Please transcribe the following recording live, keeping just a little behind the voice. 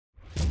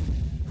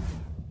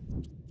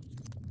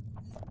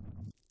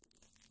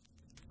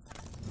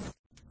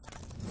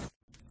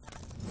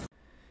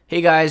Hey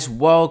guys,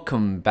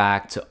 welcome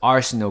back to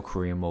Arsenal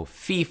Career Mode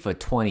FIFA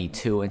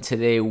 22, and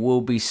today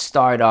we'll be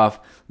start off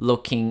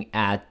looking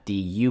at the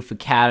youth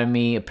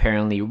academy.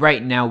 Apparently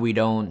right now we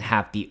don't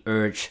have the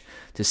urge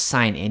to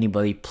sign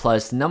anybody,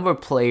 plus the number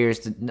of players,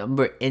 the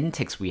number of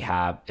intakes we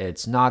have,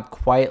 it's not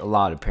quite a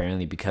lot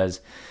apparently, because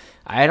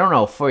I don't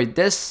know, for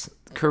this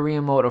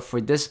career mode or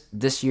for this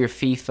year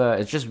FIFA,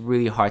 it's just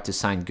really hard to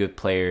sign good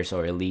players,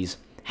 or at least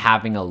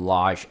having a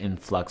large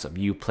influx of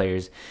youth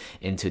players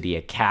into the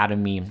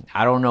academy.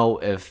 I don't know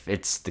if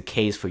it's the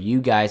case for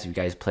you guys if you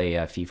guys play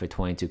FIFA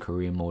 22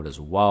 career mode as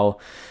well,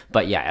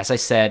 but yeah, as I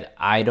said,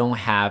 I don't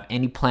have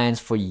any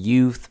plans for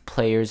youth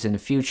players in the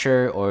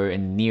future, or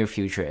in the near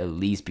future at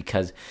least,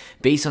 because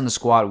based on the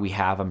squad we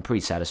have, I'm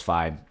pretty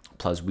satisfied.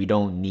 Plus we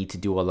don't need to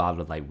do a lot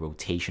of like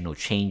rotational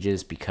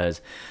changes,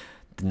 because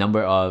the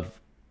number of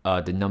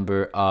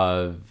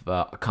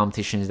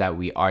competitions that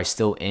we are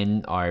still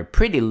in are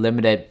pretty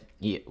limited.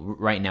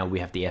 Right now we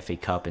have the FA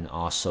Cup and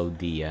also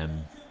the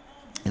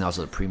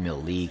Premier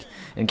League,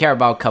 and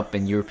Carabao Cup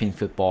and European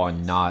football are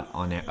not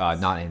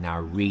in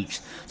our reach,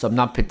 so I'm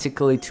not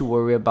particularly too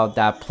worried about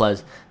that.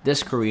 Plus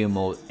this career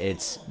mode,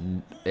 it's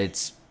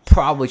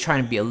probably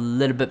trying to be a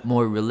little bit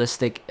more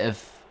realistic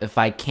if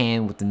I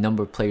can, with the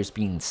number of players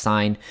being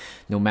signed,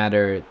 no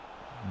matter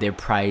their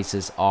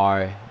prices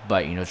are,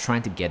 but you know,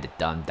 trying to get it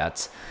done.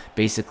 That's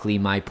basically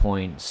my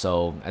point.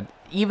 So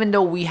even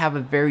though we have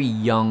a very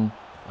young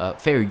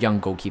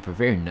goalkeeper,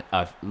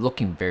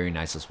 looking very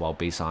nice as well,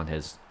 based on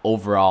his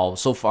overall,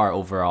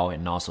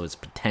 and also his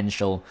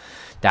potential,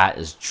 that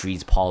is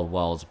Dries Paul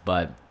Wells.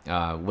 But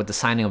with the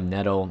signing of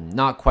Neto,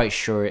 not quite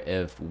sure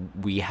if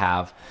we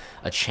have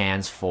a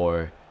chance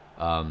for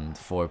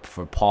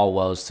Paul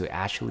Wells to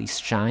actually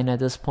shine at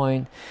this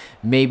point.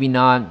 Maybe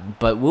not,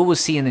 but we will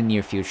see in the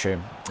near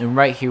future. And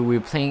right here,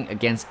 we're playing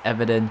against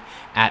Everton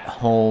at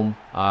home.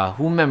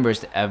 Who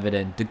remembers the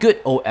Everton, the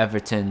good old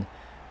Everton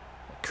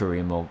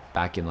career mode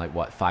back in like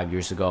what, 5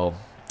 years ago?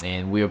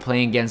 And we are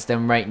playing against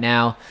them right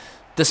now.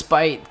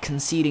 Despite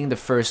conceding the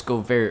first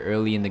goal very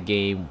early in the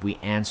game, we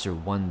answer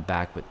one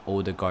back with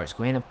Odegaard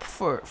scoring. And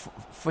for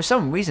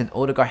some reason,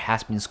 Odegaard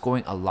has been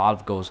scoring a lot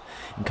of goals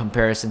in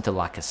comparison to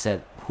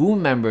Lacazette. Who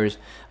remembers,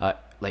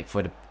 like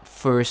for the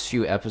first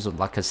few episodes,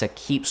 Lacazette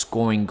keeps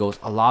scoring goals,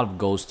 a lot of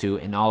goals too,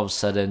 and all of a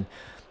sudden,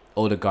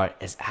 Odegaard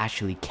is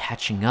actually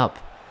catching up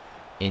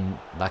in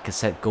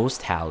Lacazette goals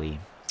tally,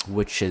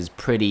 which is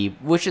pretty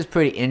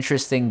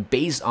interesting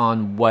based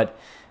on what.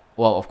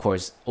 Well, of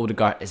course,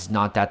 Odegaard is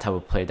not that type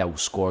of player that will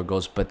score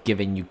goals, but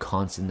giving you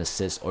constant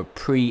assists or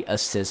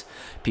pre-assists,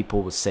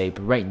 people would say.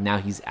 But right now,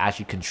 he's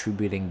actually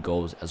contributing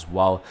goals as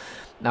well.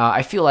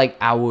 I feel like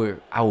our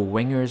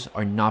wingers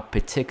are not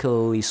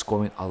particularly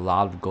scoring a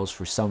lot of goals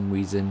for some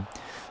reason.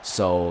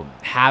 So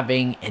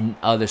having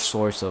another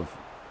source of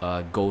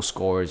goal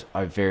scorers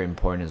are very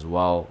important as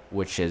well,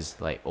 which is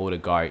like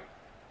Odegaard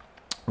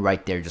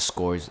right there just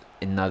scores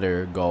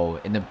another goal.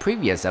 In the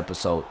previous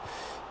episode,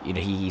 you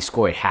know, he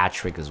scored a hat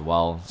trick as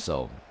well,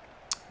 so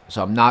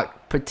I'm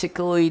not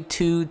particularly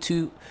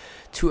too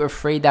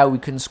afraid that we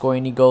couldn't score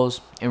any goals.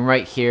 And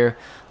right here,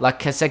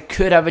 Lacazette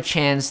could have a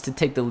chance to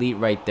take the lead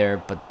right there,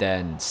 but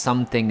then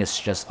something is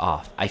just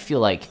off. I feel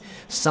like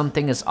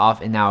something is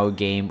off in our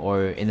game,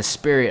 or in the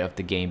spirit of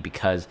the game,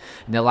 because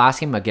in the last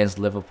game against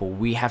Liverpool,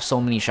 we have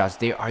so many shots.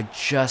 They are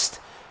just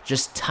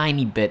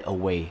tiny bit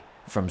away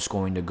from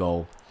scoring the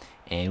goal,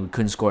 and we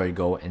couldn't score a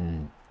goal,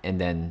 and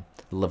then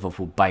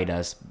Liverpool beat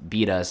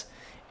us,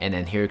 and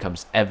then here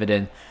comes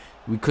Everton.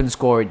 We couldn't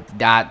score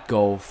that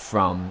goal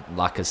from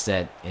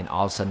Lacazette, and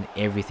all of a sudden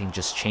everything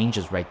just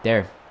changes right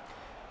there.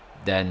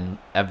 Then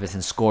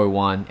Everton score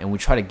one, and we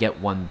try to get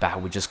one back,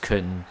 we just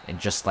couldn't, and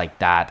just like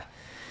that,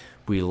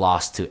 we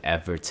lost to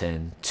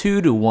Everton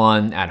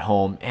 2-1 at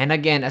home. And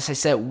again, as I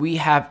said, we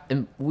have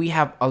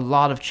a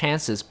lot of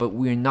chances, but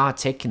we're not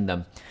taking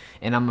them,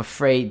 and I'm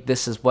afraid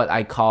this is what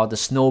I call the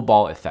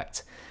snowball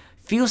effect.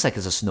 Feels like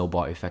it's a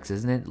snowball effect,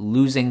 isn't it?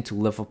 Losing to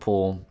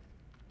Liverpool,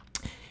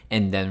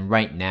 and then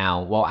right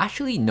now, well,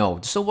 actually no,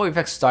 the snowball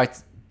effect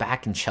starts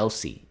back in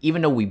Chelsea.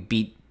 Even though we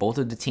beat both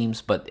of the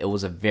teams, but it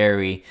was a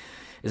very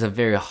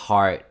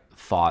hard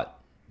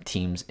fought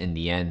teams in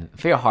the end.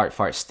 Very hard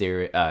fought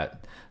spirit.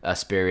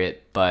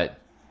 But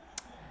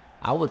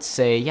I would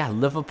say, yeah,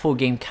 Liverpool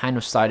game kind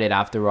of started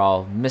after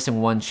all, missing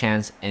one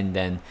chance and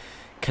then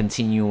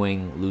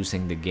continuing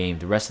losing the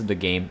rest of the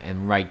game.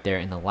 And right there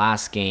in the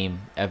last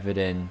game,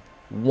 Everton,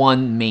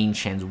 one main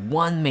chance,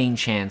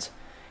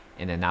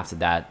 and then after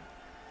that,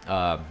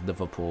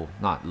 Everton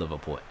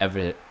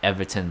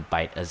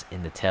bite us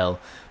in the tail.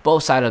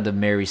 Both sides of the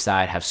merry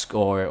side have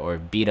scored or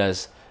beat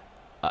us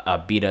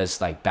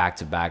like back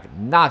to back.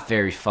 Not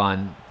very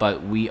fun,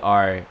 but we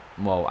are,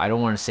 well, I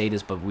don't want to say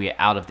this, but we are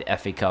out of the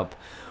FA Cup,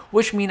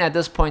 which means at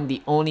this point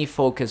the only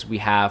focus we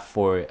have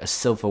for a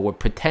silverware,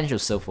 potential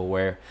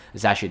silverware,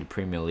 is actually the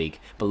Premier League.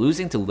 But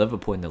losing to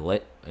Liverpool in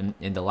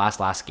the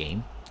last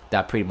game,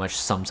 that pretty much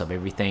sums up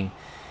everything.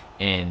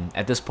 And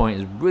at this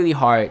point, it's really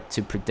hard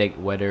to predict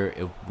whether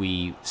if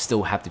we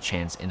still have the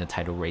chance in the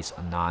title race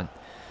or not.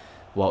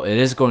 well, it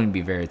is going to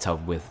be very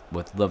tough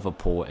with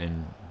Liverpool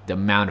and the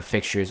amount of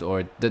fixtures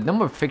or the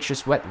number of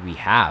fixtures what we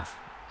have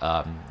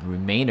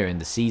remainder in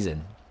the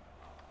season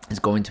is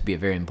going to be a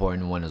very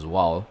important one as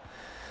well.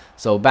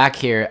 So back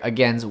here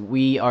again,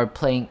 we are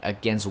playing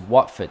against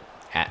Watford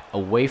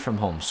away from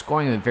home,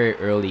 scoring a very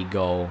early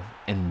goal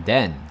and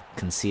then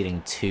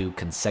conceding 2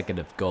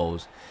 consecutive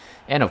goals.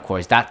 And of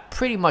course, that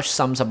pretty much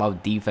sums up our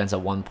defense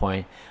at one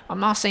point. I'm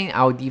not saying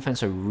our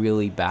defense are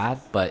really bad,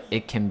 but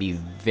it can be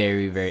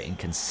very, very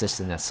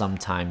inconsistent at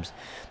sometimes.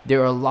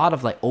 There are a lot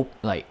of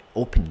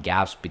open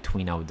gaps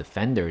between our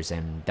defenders,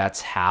 and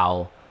that's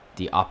how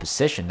the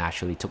opposition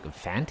actually took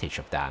advantage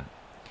of that.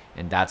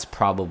 And that's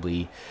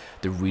probably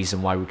the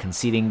reason why we're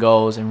conceding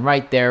goals. And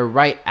right there,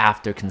 right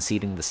after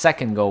conceding the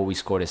second goal, we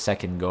scored a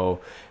second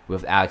goal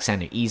with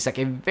Alexander Isak.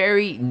 A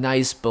very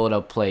nice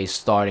build-up play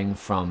starting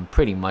from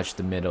pretty much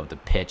the middle of the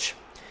pitch.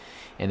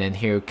 And then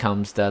here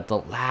comes the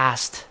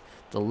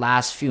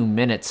last few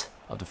minutes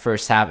of the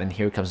first half, and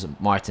here comes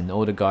Martin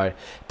Odegaard,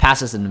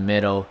 passes in the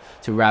middle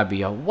to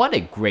Rabiot. What a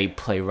great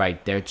play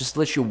right there, just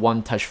literally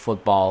one-touch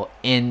football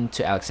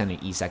into Alexander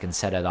Isak and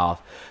set it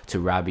off to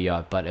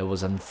Rabiot. But it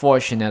was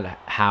unfortunate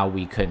how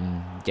we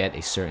couldn't get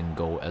a certain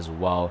goal as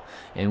well,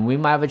 and we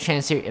might have a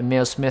chance here.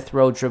 Emil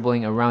Smith-Rowe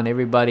dribbling around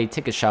everybody,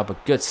 take a shot,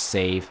 but good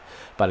save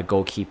by the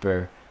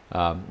goalkeeper.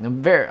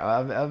 I'm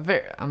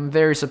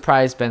very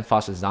surprised Ben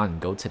Foster's not in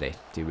goal today,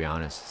 to be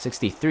honest.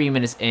 63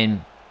 minutes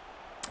in.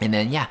 And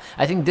then, yeah,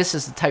 I think this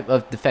is the type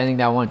of defending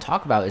that I want to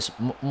talk about. It's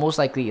most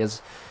likely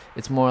it's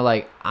more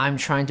like I'm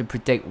trying to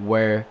predict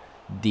where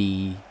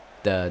the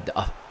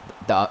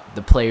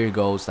player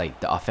goes,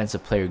 like the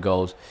offensive player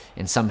goes,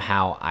 and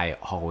somehow I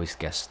always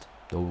guessed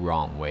the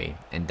wrong way.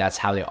 And that's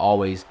how they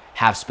always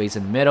have space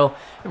in the middle.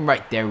 And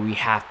right there, we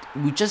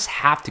just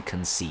have to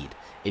concede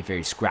a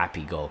very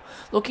scrappy goal.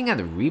 Looking at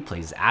the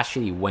replays,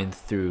 actually went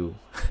through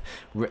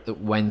a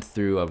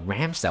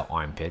Ramsdale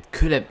armpit.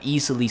 Could have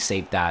easily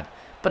saved that.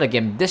 But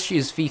again, this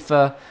year's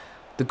FIFA,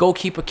 the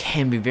goalkeeper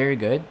can be very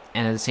good,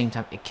 and at the same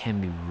time, it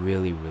can be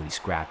really, really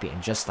scrappy.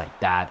 And just like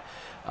that,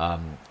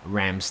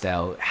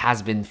 Ramsdale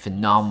has been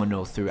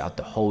phenomenal throughout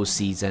the whole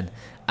season.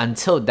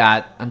 Until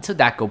that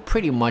goal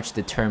pretty much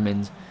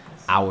determines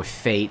our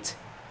fate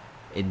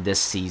in this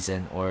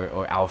season,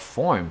 or our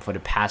form for the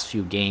past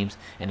few games.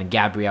 And then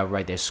Gabriel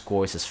right there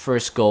scores his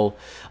first goal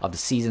of the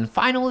season.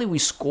 Finally, we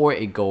score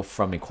a goal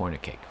from a corner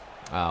kick,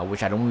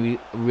 which I don't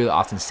really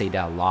often say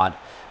that a lot.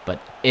 But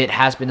it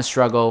has been a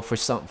struggle for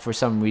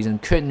some reason.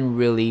 Couldn't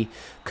really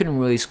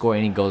score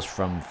any goals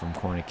from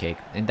corner kick,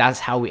 and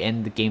that's how we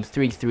end the game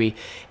 3-3.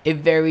 A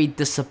very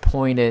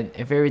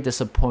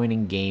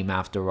disappointing game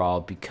after all,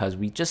 because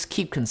we just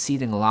keep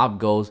conceding a lot of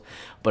goals,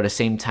 but at the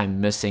same time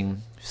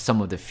missing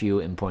some of the few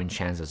important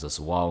chances as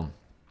well.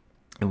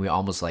 And we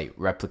almost like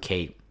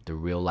replicate the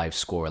real life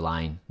score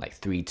line, like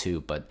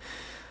 3-2, but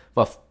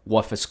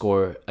Watford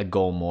score a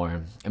goal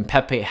more. And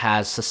Pepe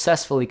has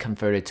successfully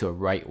converted to a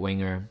right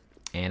winger.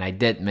 And I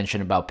did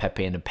mention about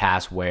Pepe in the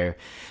past, where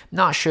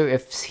not sure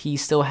if he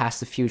still has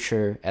the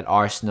future at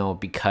Arsenal,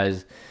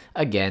 because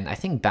again, I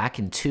think back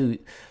in two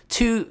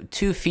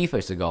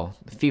FIFAs ago,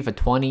 FIFA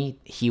 20,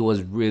 he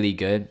was really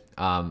good.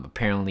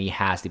 Apparently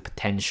has the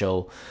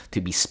potential to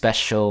be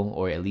special,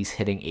 or at least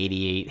hitting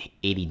 88,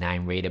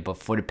 89 rated. But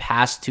for the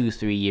past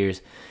 2-3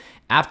 years,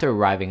 after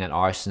arriving at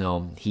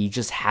Arsenal, he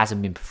just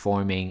hasn't been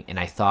performing, and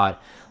I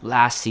thought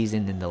last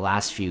season, in the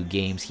last few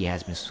games, he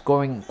has been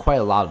scoring quite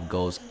a lot of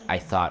goals. I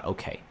thought,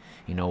 okay,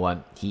 you know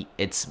what,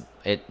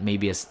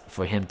 maybe it's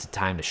for him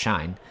time to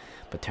shine,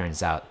 but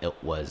turns out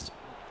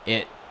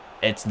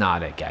it's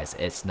not it, guys.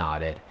 It's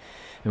not it.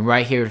 And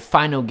right here, the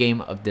final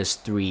game of this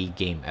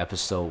 3-game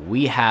episode,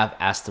 we have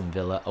Aston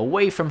Villa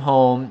away from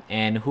home,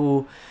 and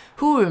who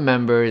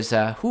remembers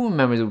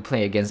we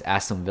play against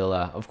Aston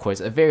Villa? Of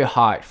course, a very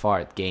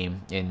hard-fought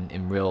game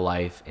in real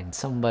life. And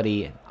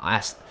somebody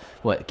asked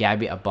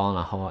Gabby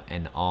Abalaho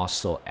and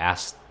also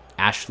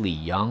Ashley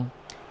Young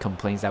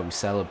complains that we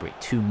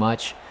celebrate too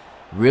much.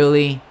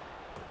 Really?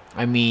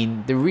 I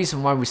mean, the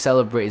reason why we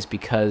celebrate is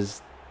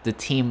because the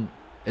team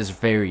is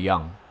very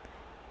young,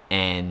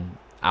 and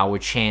our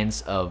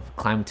chance of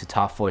climbing to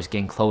top 4 is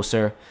getting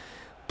closer.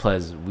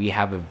 Plus, we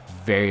have a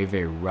very,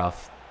 very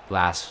rough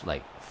last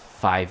like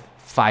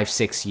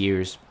 5-6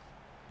 years,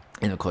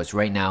 and of course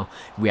right now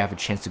we have a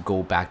chance to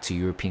go back to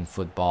European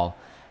football.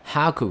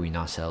 How could we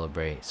not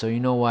celebrate? So you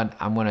know what,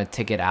 I'm gonna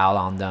take it out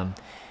on them,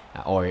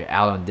 or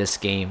out on this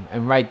game.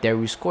 And right there,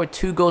 we scored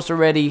 2 goals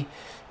already,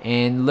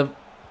 and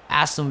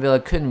Aston Villa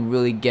couldn't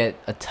really get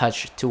a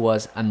touch to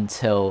us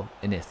until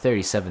in the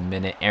 37th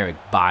minute. Eric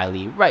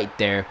Bailly right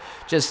there,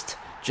 just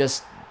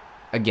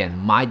again,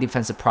 my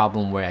defensive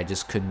problem, where I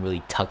just couldn't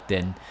really tuck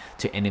in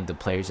to any of the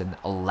players and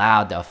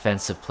allow the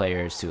offensive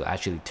players to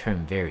actually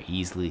turn very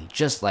easily,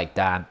 just like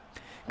that.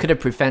 Could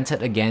have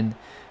prevented again,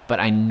 but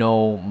I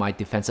know my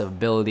defensive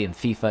ability in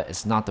FIFA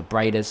is not the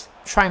brightest.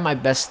 Trying my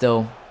best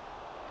still,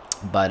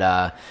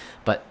 but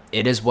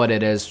it is what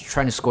it is.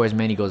 Trying to score as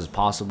many goals as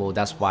possible.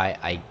 That's why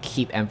I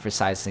keep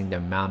emphasizing the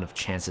amount of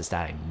chances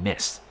that I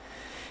missed.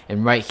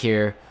 And right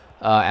here,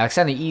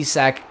 Alexander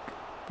Isak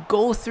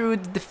go through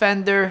the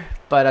defender,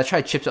 but I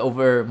try to chip it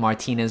over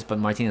Martinez, but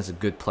Martinez is a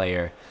good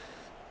player.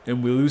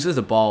 And we loses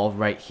the ball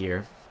right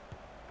here.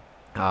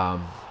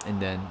 And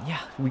then,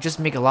 yeah, we just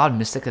make a lot of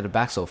mistakes at the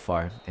back so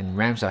far. And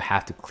Rams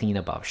have to clean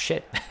up our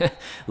shit,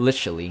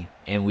 literally.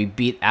 And we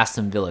beat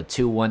Aston Villa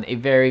 2-1. A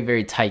very,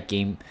 very tight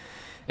game.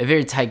 A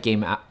very tight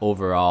game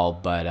overall,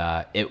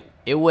 but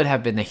it would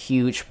have been a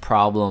huge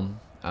problem.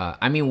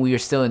 I mean, we are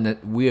still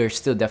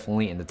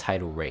definitely in the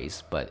title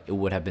race, but it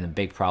would have been a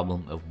big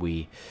problem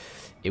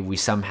if we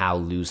somehow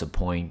lose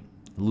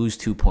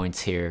 2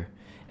 points here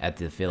at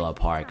the Villa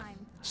Park.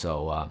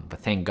 So, but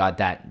thank God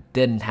that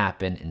didn't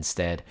happen.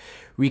 Instead,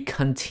 we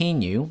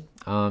continue.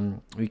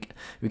 We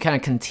kind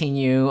of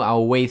continue our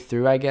way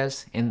through, I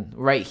guess. And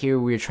right here,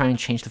 we're trying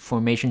to change the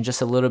formation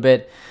just a little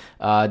bit.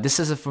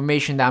 This is a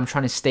formation that I'm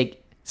trying to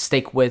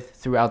stick with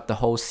throughout the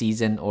whole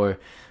season or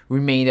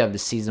remainder of the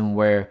season,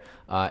 where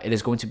it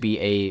is going to be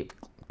a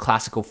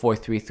classical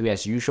 4-3-3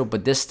 as usual.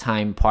 But this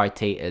time,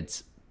 Partey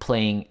is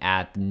playing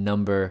at the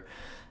number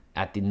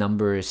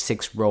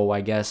 6 role, I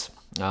guess.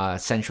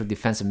 Central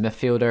defensive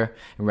midfielder,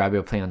 and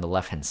Rabiot playing on the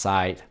left hand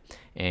side,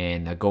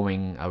 and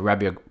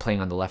Rabiot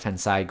playing on the left hand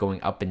side,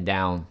 going up and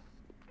down,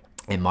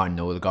 and Martin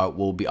Odegaard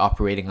will be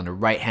operating on the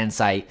right hand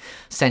side,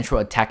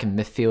 central attacking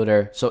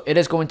midfielder. So it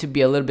is going to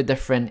be a little bit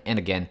different. And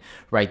again,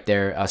 right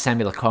there,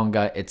 Samuel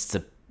Lokonga, it's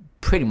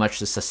pretty much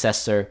the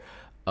successor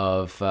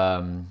of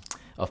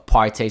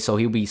Partey, so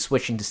he'll be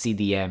switching to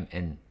CDM,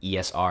 and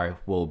ESR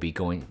will be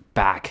going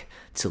back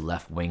to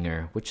left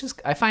winger, which is,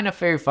 I find it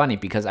very funny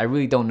because I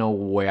really don't know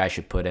where I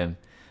should put him.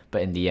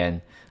 But in the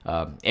end,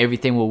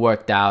 everything will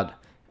work out,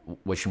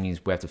 which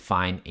means we have to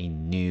find a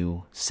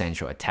new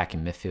central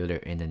attacking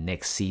midfielder in the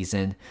next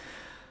season.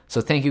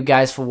 So thank you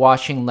guys for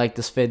watching. Like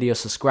this video,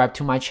 subscribe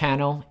to my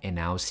channel, and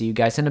I'll see you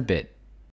guys in a bit.